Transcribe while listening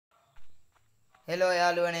Hello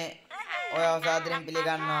යාළුවනේ ඔය අවසාදයෙන්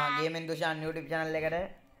පිළිගන්නවා ගේමින් දුෂාන් YouTube channel එකට.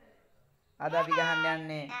 අද අපි ගහන්න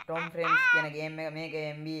යන්නේ Tom Frames කියන ගේම් එක. මේක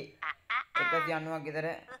MB 190ක් විතර.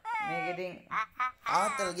 මේක ඉතින්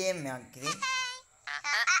ආතල් ගේම් එකක් ඉතින්.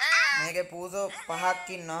 මේකේ පූසෝ 5ක්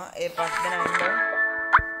ඉන්නවා. ඒ 5 දෙනා ඉන්නවා.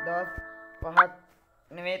 දවස් 5ක්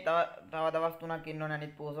නෙමෙයි තව දවස් 3ක් ඉන්න ඕනේ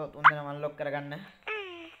අනිත් පූසෝ 3 දෙනා අන්ලොක් කරගන්න.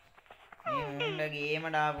 මේ මුණ්ඩ ගේම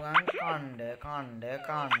දාපු ගමන් කණ්ඩ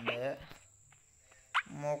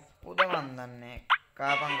මොක්කුද මන් දන්නේ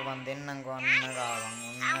කාපංකෝ මන් දෙන්නම්කෝ ඔන්න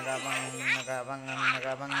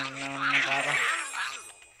කාපන්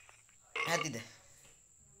ඇතිද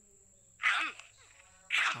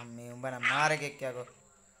අම්මේ උඹ නම් මාරකෙක් යකෝ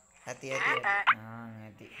ඇති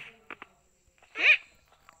ඇති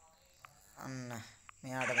අන්න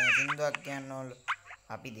මෙයාට මේ සින්දුවක් කියන්න ඕලු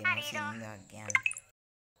අපි දෙමු සින්දුවක් කියන්න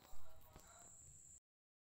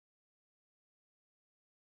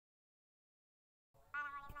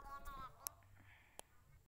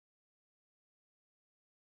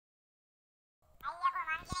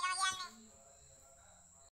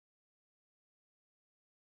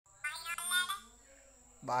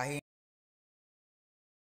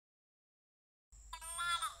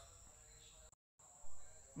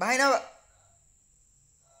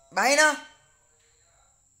බහිනා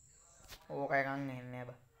ඕක එකක් නෙන්නේ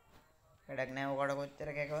බා වැඩක් නෑ ඕකට කොච්චර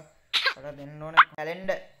කැකව අර දෙන්න ඕන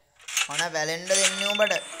කැලෙන්ඩර් මොන බැලෙන්ඩර් දෙන්නේ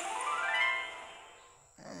උඹට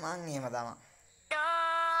මං එහෙම තමයි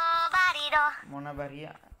මොන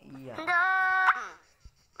බරියා ඊයා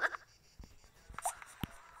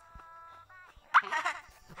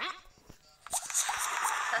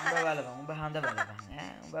උඹ හඳ බලපන්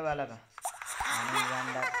උඹ බලපන් අනේ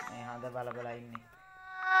ගණ්ඩක් මේ හඳ බලබලා ඉන්නේ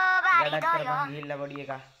වැඩක් කරපන් ගිහිල්ලා පොඩි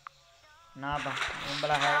එකා නාපන්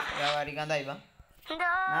උඹලා හරි ගඳයි බං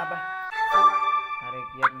නාපන් හරි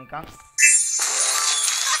කියක් නිකන්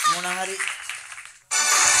මොන හරි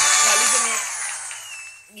කලිසනේ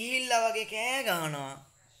ගිහිල්ලා වගේ කෑ ගහනවා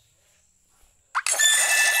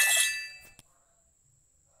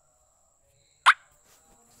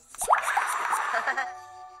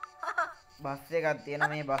බස් එකක් තියෙන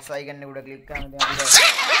මේ බස් අයිකන් එකට ක්ලික් කරන දැන් අපිට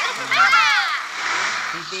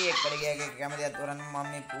සිටි එකට ගියාගේ කැමතියක් තෝරන්න මම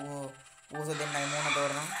මේ පූස දෙන්නයි මූණ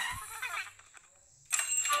තෝරනවා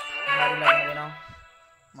හරි ලගන වෙනවා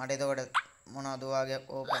මට එතකොට මොනවද වාගයක්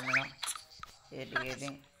ඕපන් වෙනවා ඒ ටික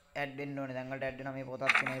ඉතින් ඇඩ් වෙන්න ඕනේ දැන් වලට ඇඩ් වෙනවා මේ පොතක්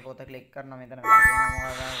තියෙනවා මේ පොත ක්ලික් කරනවා මෙතන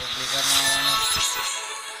ක්ලික් කරනවා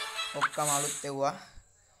ඔක්කොම අලුත් එව්වා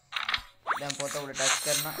දැන් පොත උඩ ටච්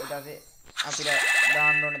කරනවා ඊට පස්සේ අපිට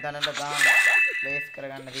දාන්න ඕනේ තැනට දාන්න ප්ලේස්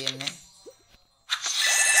කරගන්න තියෙන්නේ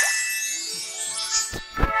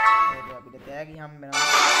ඒක අපිට තෑගි හම්බ වෙනවා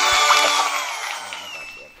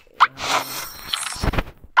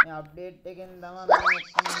මේ අප්ඩේට් එකෙන් තමයි මේ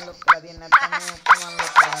ඔක්කොම අන්ලොක් කරලා තියෙන්නේ නැත්නම් මේ ඔක්කොම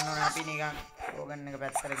අන්ලොක් කරන්න ඕනේ අපි නිකන් ඕගන් එක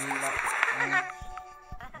පැත්තට ගිහිල්ලා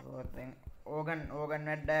ඕගන්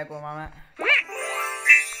වැඩ්ඩායකෝ මම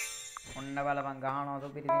ඔන්න බලපන් ගහනවා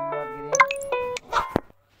සුපිරි සින්දුවක්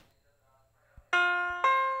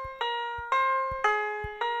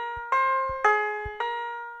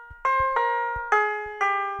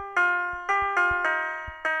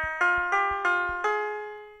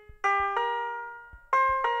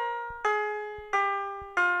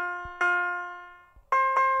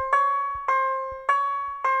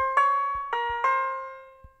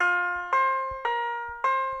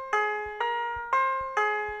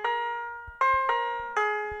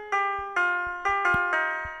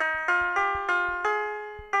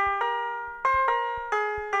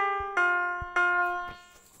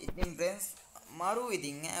ඉතින් friends maru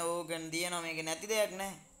ඉතින් ඕගන් දිනනවා මේක නැති දෙයක්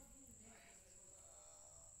නෑ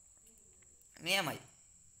නියමයි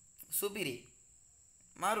සුපිරි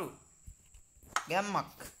maru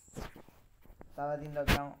ගැම්මක් තව දින්දක්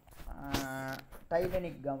ගමු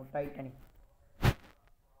ටයිටැනික් ගමු ටයිටැනික්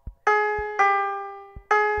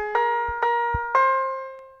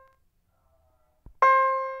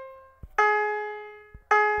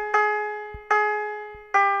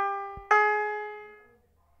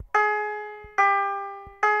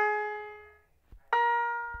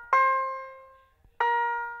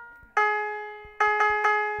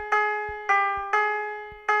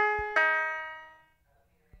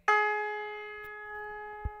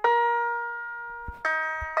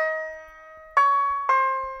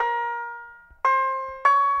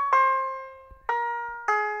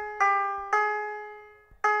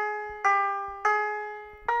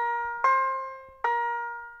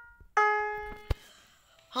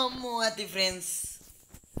හම්මෝ ඇති ෆ්‍රෙන්ඩ්ස්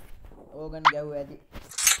ඕගන් ගැව්ව ඇති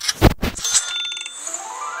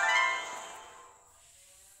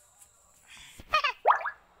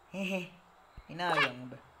hina wiyan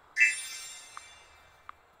uba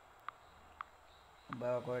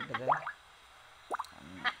bawa koyටද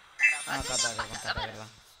kata කරලා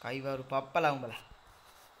කයිවරු පප්පලා උඹලා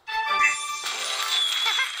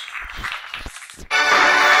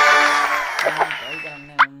කයි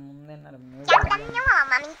කරන්නේ මුන්දෙන් අර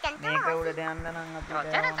මේක උඩට යන්න නම් අපිට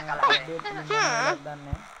අප්ඩේට් මොනවද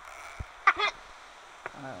දන්නේ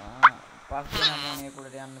පස්සේ නම් මේක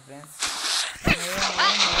උඩට යන්න ෆ්‍රෙන්ඩ්ස්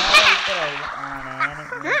මේක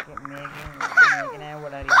නෑ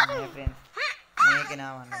වඩා හරියන්නේ ෆ්‍රෙන්ඩ්ස් මේක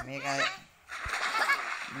නාවන්න මේක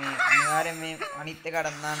මේ අනිවාර්යෙන් මේ අනිත් එකට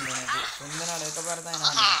දාන්න ඕනේ තුන්දෙනාට එකපාර තමයි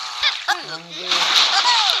නාන්නේ මංගේ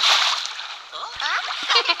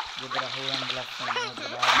ගෙදර හොයන් බ්ලොක් කරනවා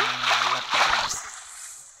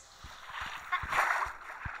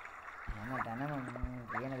මම දැනම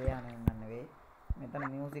කියන දේ අහන්න නෙවෙයි මෙතන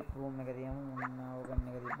මියුසික් රූම් එක තියමු මොන ඕගන්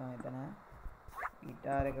එක තිබ්බා මෙතන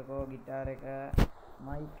ගිටාර එකකෝ ගිටාර එක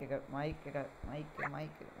මයික් එක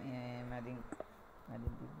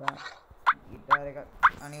මැදින් තිබ්බා ගිටාර එක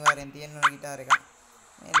අනිවාර්යෙන් තියෙන්න ඕන ගිටාර එක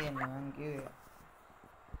මේ තියෙන්න මං කිව්වේ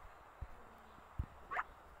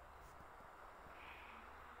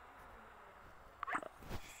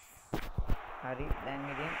හරි දැන්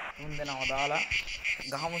ඉතින් තුන්දෙනාව දාලා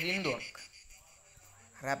ගහමු සින්දුවක්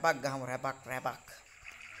රැපක් ගහමු රැපක්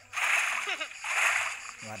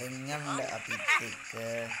වරින් යන්න අපිත් එක්ක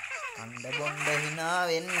කණ්ඩ බොණ්ඩ hina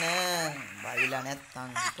වෙන්න බයිලා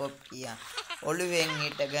නැත්තම් පොප් කියා ඔළුවෙන්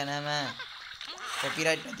හිටගෙනම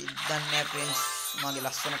කොපිරයිට් නැති දන්නේ ෆ්‍රෙන්ඩ්ස් මගේ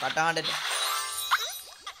ලස්සන කටහඬට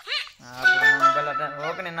උඹලට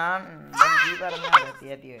ඕකනේ නාන් දැන් කී කරනවා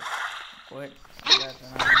ඇති කොහෙද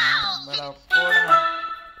උඹලා ඔක්කොටම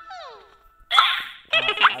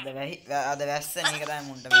අද වැස්ස මේක තමයි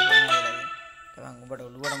මුන්ට මේ වෙන්නේ තමන් උඹට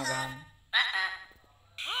ඔළුවටම ගහන්න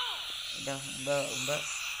උඹ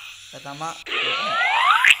තමා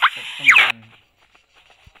ඔක්කොම ගන්න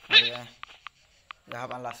හරිද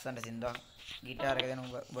ගහපන් ලස්සනට සින්දුවක් ගිටාර එක දෙන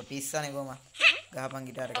උඹ පිස්සනේ කොහම ගහපන්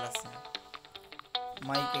ගිටාර එක ලස්සන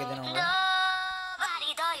මයික් එක දෙන උඹ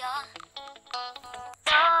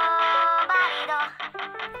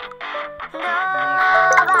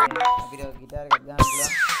අපිට ගිටාර එකක් ගහන්න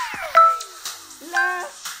පුළුවන්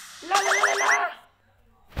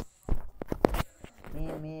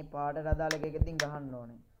මේ පාටට අදාළ එකකින් ගහන්න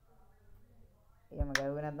ඕනේ එහෙම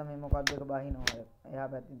ගැහුවේ නැත්නම් මේ මොකද්ද එක බහිනවා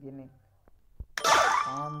එහා පැත්තේ තියෙන්නේ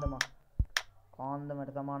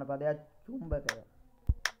කාන්දමට සමාන පදයක්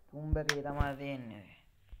චුම්බකය තමයි තියෙන්නේ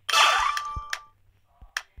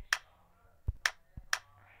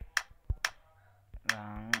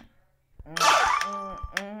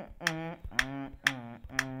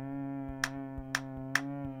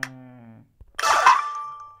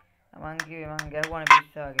මං කිව්වේ මං ගැහුවානේ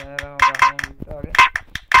පිස්සා කියලා ගහමු පිස්සා වගේ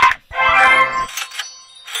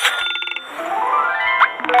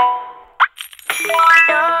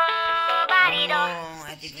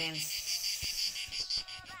ඇති ෆ්‍රෙන්ඩ්ස්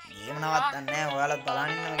ගේම නවත්තන්නේ නැහැ ඔයාලා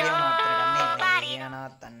බලන්න ගේම නවත්තර ගන්නේ ගේම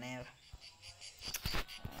නවත්තන්නේ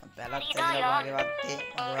නැහැ පැලක් ඇදලා මගේ වත්තේ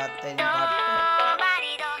ඉතින් පාට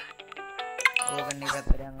ඕකන් එක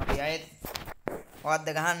පැත්තට යන් අපි ආයෙත් මොකද්ද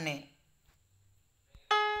ගහන්නේ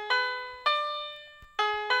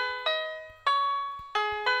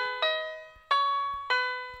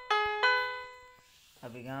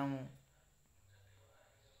අපි ගහමු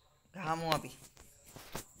අපි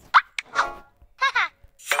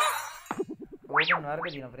ඕකන් වර්ග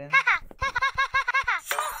දින ෆ්‍රෙන්ඩ්ස්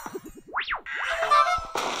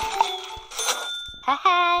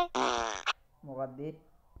මොකද්ද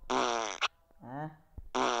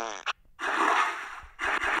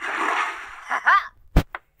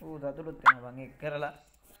දතුලුත් වෙනවා බං ඒක කරලා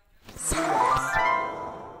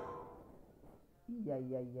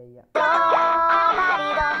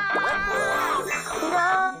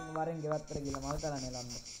වරෙන් ගෙවත්තර ගිහලා මල් කරන්නේ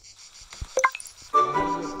ලම්බ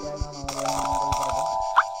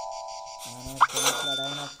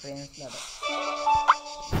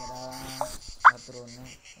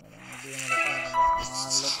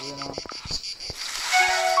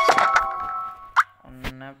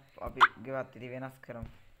ඔන්න අපි ගෙවත් ඉතින් වෙනස් කරමු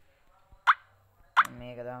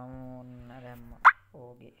මේක දාමු ඔන්න දැම්මා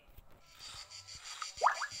ඕගේ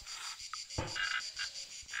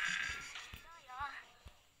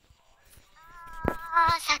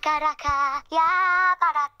Sakaraka ya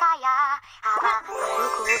parakaya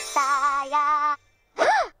abaku saya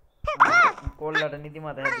කොල්ලට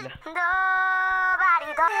නිදිමත හැදිලා do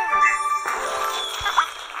bari do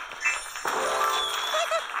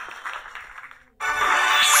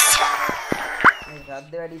මේ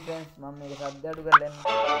ශබ්ද වැඩි ෆ්‍රෙන්ඩ්ස් මම මේක ශබ්ද අඩු කරලා එන්න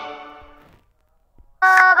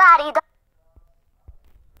bari do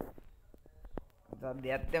සද්ද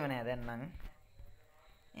ඇත්තෙම නෑ දැන් නම්.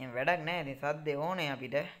 එහෙම වැඩක් නෑ. ඉතින් සද්දේ ඕනේ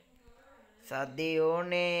අපිට. සද්දේ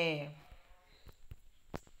ඕනේ.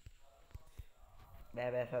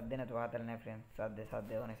 බෑ සද්දේ නැතුව හතර නෑ ෆ්‍රෙන්ඩ්ස්.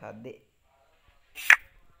 සද්දේ ඕනේ සද්දේ.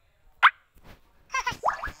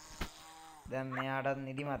 දැන් මෙයාටත්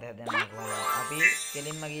නිදිමත හැදෙනවා කොහොමද? අපි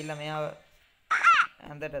කෙලින්ම ගිහිල්ලා මෙයාව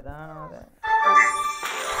ඇඳට දානවාද?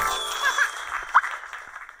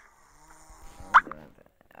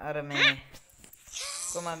 අර මේ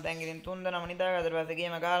කොහමද දැන් ඉතින් 3 දෙනාම නිදාගත්තට පස්සේ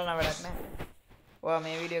ගේම ගහලා වැඩක් නැහැ. ඔයා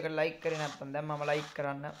මේ වීඩියෝ එකට ලයික් කරේ නැත්නම් දැන් මම ලයික්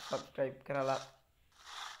කරන්න, subscribe කරලා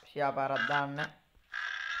ෂෙයා පාරක් දාන්න.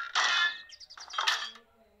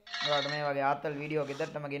 ඔයාලට මේ වගේ ආතල් වීඩියෝ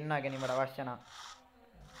ගෙදරටම ගෙන්නා ගැනීමට අවශ්‍ය නම්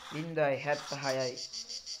 076යි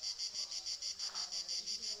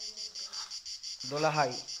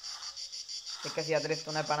 12යි 143 54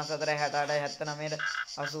 68 79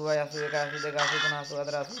 80 81 82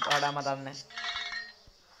 83 84 මතන්න.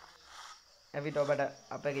 එවිට ඔබට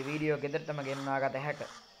අපගේ වීඩියෝ ගෙදරටම ගෙන්වා ගත හැක.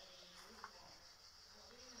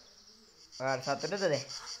 ඔයාලට සතුටුද?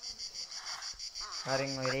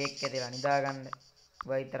 හරින් ඔය රේක් ඇදලා නිදාගන්න.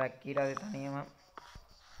 ඔය විතරක් කියලා තනියම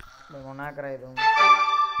මොනා කරයිද උන්?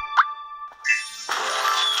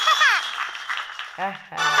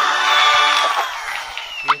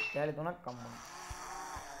 ඒත් තුනක් කම්මන.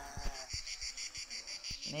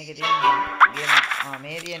 මේකේ තියෙන්නේ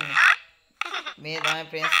මේ තියෙන්නේ මේ තමයි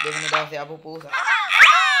ෆ්‍රෙන්ඩ්ස් දෙවෙනි දවසේ ආපු පූසා.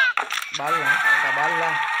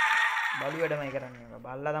 බල්ලා බලු වැඩමයි කරන්නේ.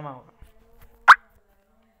 බල්ලා තමයි ඔක.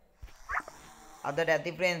 අදට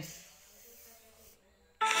ඇති ෆ්‍රෙන්ඩ්ස්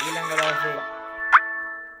ඊළඟ දවසේ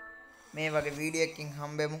මේ වගේ වීඩියෝ එකකින්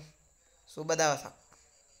හම්බෙමු. සුබ දවසක්.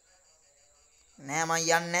 නෑ මම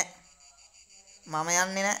යන්නේ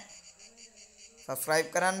නෑ. subscribe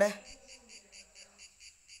කරන්න.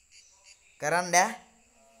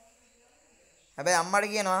 හැබැයි අම්මට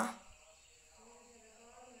කියනවා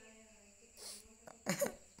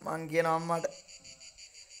මං කියනවා අම්මට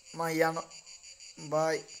මම යනවා.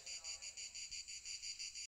 bye.